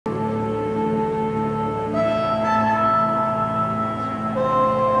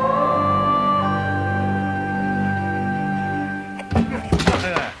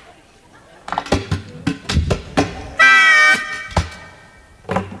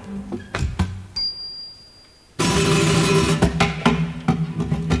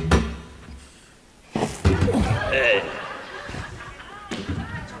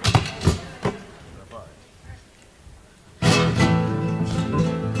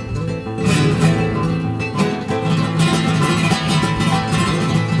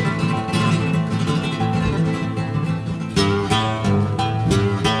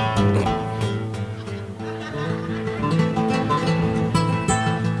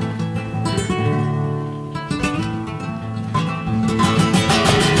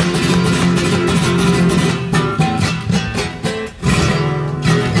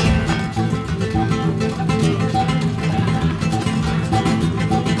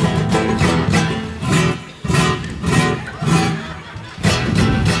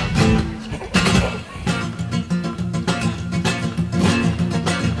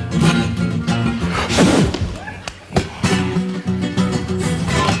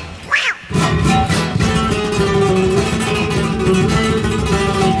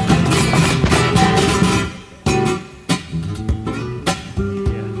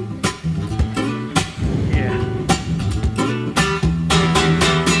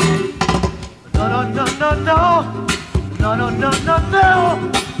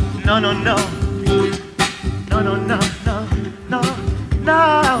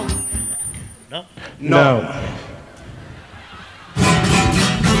No.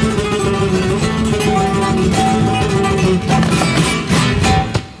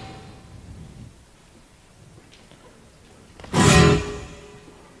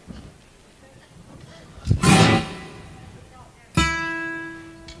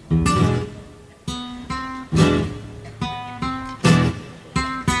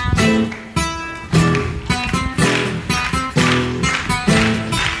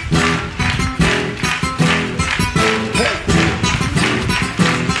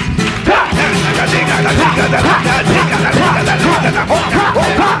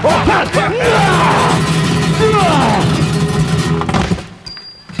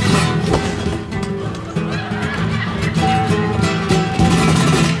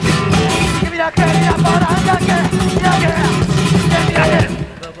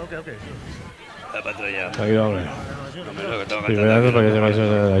 Tranquilo, hombre. Primero para que se me suene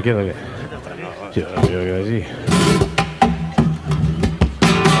de aquí, ¿o qué? Sí, yo creo que sí.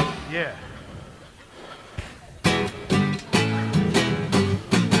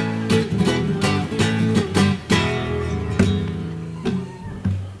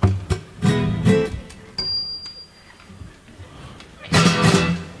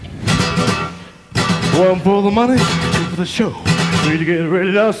 One for the money, two for the show. Three to get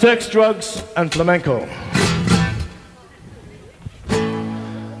rid of sex, drugs, and flamenco.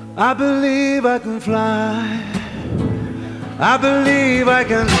 I believe I can fly. I believe I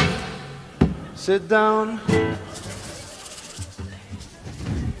can sit down.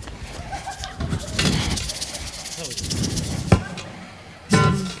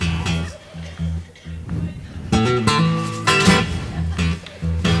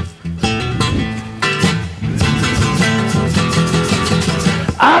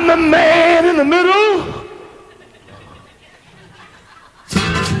 I'm the man in the middle.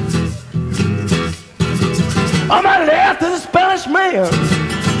 On my left is a Spanish man.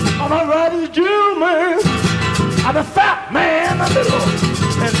 On my right is a Jew man. I'm the fat man in the middle.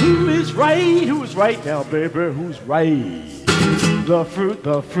 And who is right? Who is right now, baby? Who's right? The fruit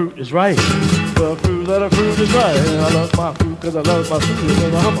is right. The fruit of the fruit is right. And I love my fruit because I love my fruit.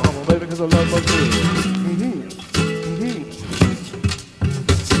 And I'm a baby because I love my fruit.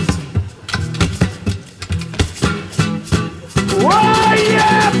 Oh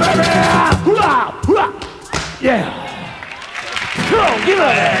yeah, baby! Hula, hula. Yeah. Come on, give it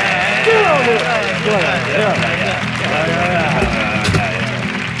up. Give it on here. Give it up.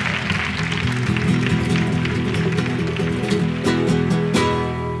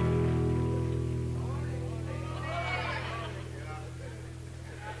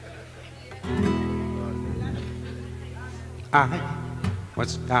 I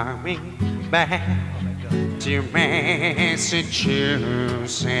was going back to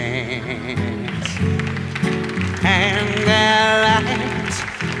Massachusetts, and the lights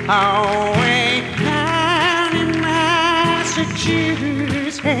are way down in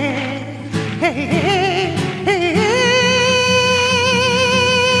Massachusetts. Hey, hey, hey, hey.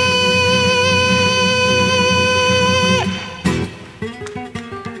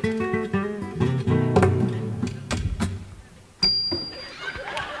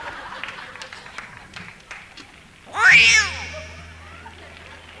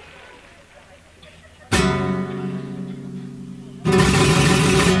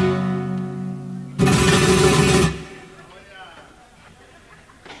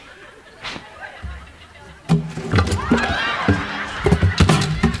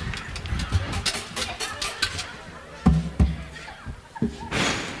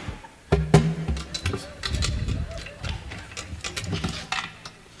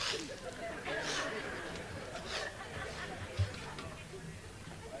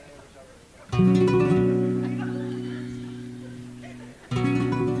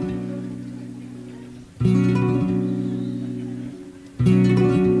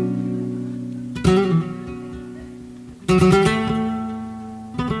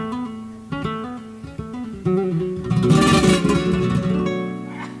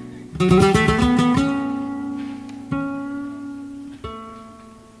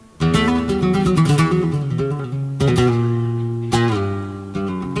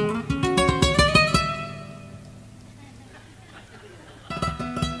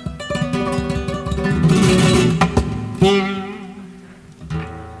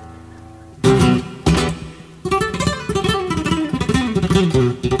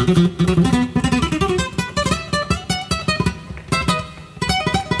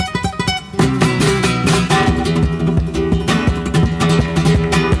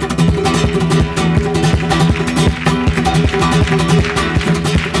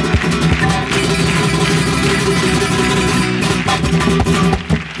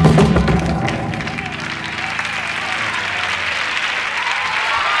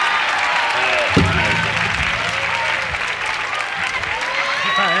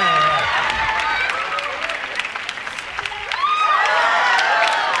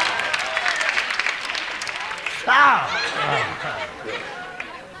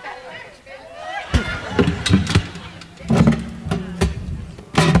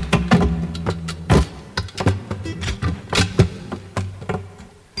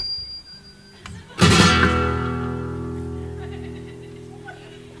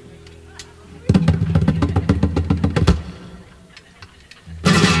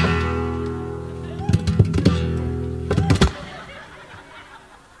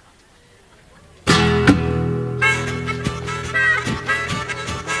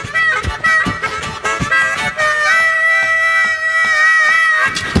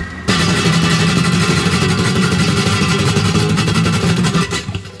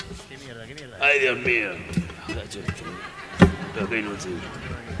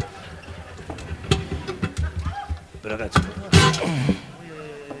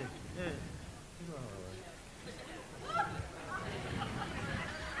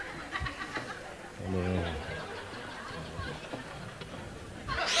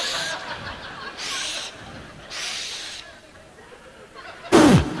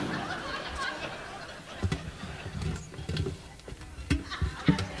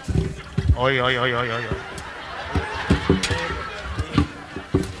 Oi, oi, oi, oi, oi.